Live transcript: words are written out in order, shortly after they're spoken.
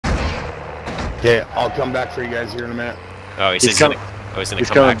Okay, I'll come back for you guys here in a minute. Oh, he's gonna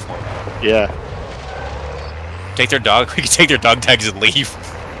come back for him. Yeah. Take their dog. We can take their dog tags and leave.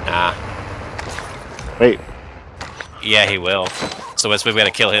 Nah. Wait. Yeah, he will. So we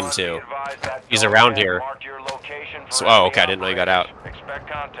gotta kill him too. He's around here. So, oh, okay. I didn't know he got out. Expect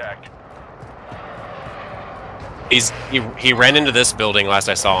contact. He ran into this building last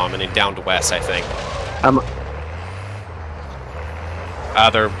I saw him, and he downed west, I think.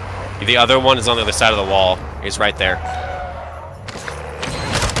 The other one is on the other side of the wall. He's right there.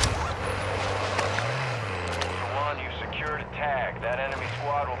 One, you secured a tag. That enemy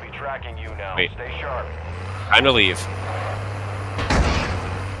squad will be tracking you now. Wait. Stay sharp. Time to leave.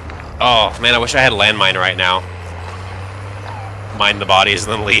 Oh man, I wish I had a landmine right now. Mine the bodies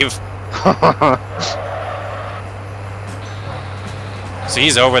and then leave. So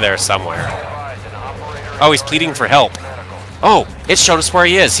he's over there somewhere. Oh, he's pleading for help. Oh, it showed us where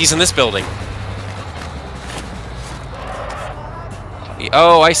he is. He's in this building.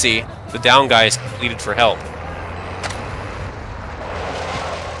 Oh, I see. The down guys pleaded for help.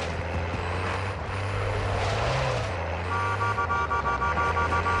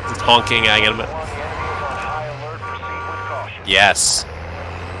 It's honking at him. Yes.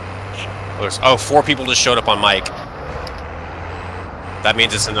 Oh, 4 people just showed up on mic. That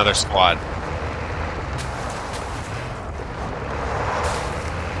means it's another squad.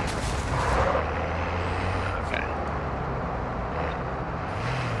 Okay.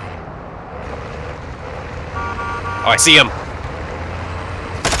 Oh, I see him.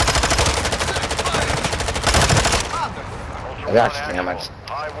 Gosh damn it.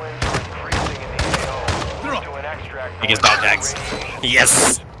 Take his dog tags.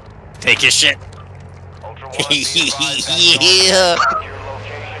 Yes! Take his shit. Yeah!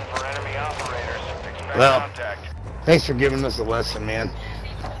 Well, thanks for giving us a lesson, man.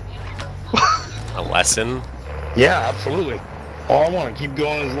 A lesson? Yeah, absolutely. Oh, I want to keep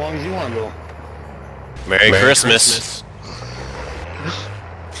going as long as you want to go. Merry Christmas.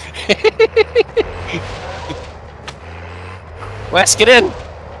 Wes, get in!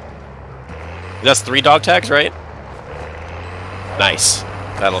 That's 3 dog tags, right? Nice.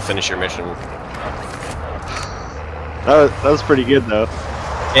 That'll finish your mission. That was pretty good, though.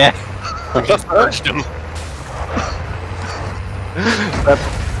 Yeah. Just purged him.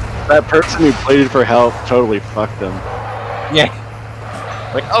 That person who pleaded for help totally fucked him. Yeah.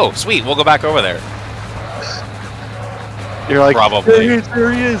 Like, oh, sweet, we'll go back over there. You're like, Probably.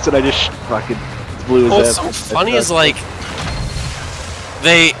 there he is, and I just fucking blew his What's ass. so funny is, like,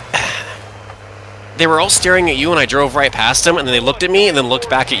 they were all staring at you, and I drove right past them, and then they looked at me, and then looked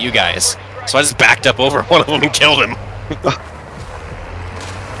back at you guys. So I just backed up over one of them and killed him.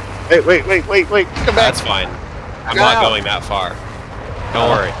 Wait, come back. That's fine. I'm not going that far. Don't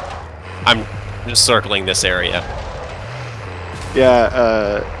worry. I'm just circling this area.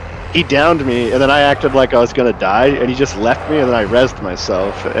 Yeah, he downed me, and then I acted like I was gonna die, and he just left me, and then I rezzed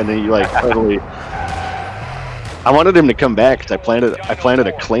myself, and he like totally. I wanted him to come back because I planted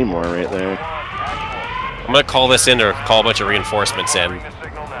a claymore right there. I'm gonna call this in or call a bunch of reinforcements in.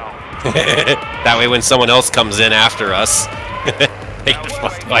 That way, when someone else comes in after us, they get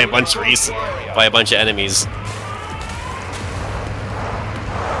fucked by a bunch of enemies.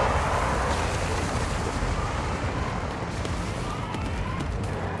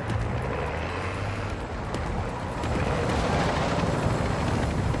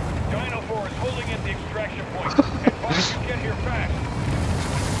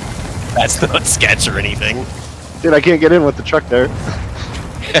 That's not sketch or anything. Dude, I can't get in with the truck there.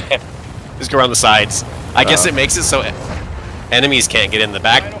 Just go around the sides. I guess it makes it so enemies can't get in the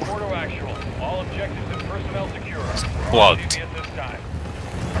back. Plugged.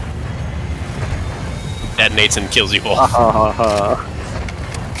 Detonates and kills you all.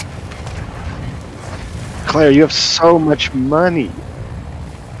 Claire, you have so much money.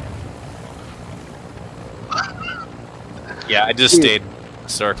 Yeah, I just stayed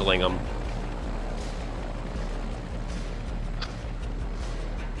circling them.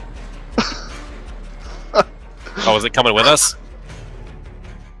 Oh, is it coming with us?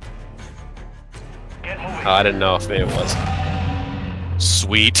 Oh, I didn't know if it was.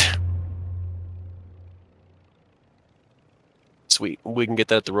 Sweet. Sweet. We can get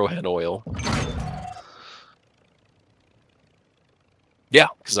that at the Rohan Oil. Yeah,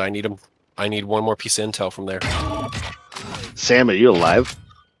 because I need them. I need one more piece of intel from there. Sam, are you alive?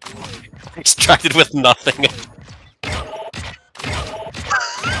 Extracted with nothing.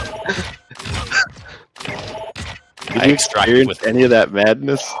 Did you experience any of that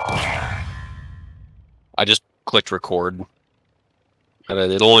madness? I just clicked record.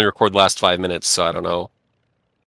 It'll only record the last 5 minutes, so I don't know.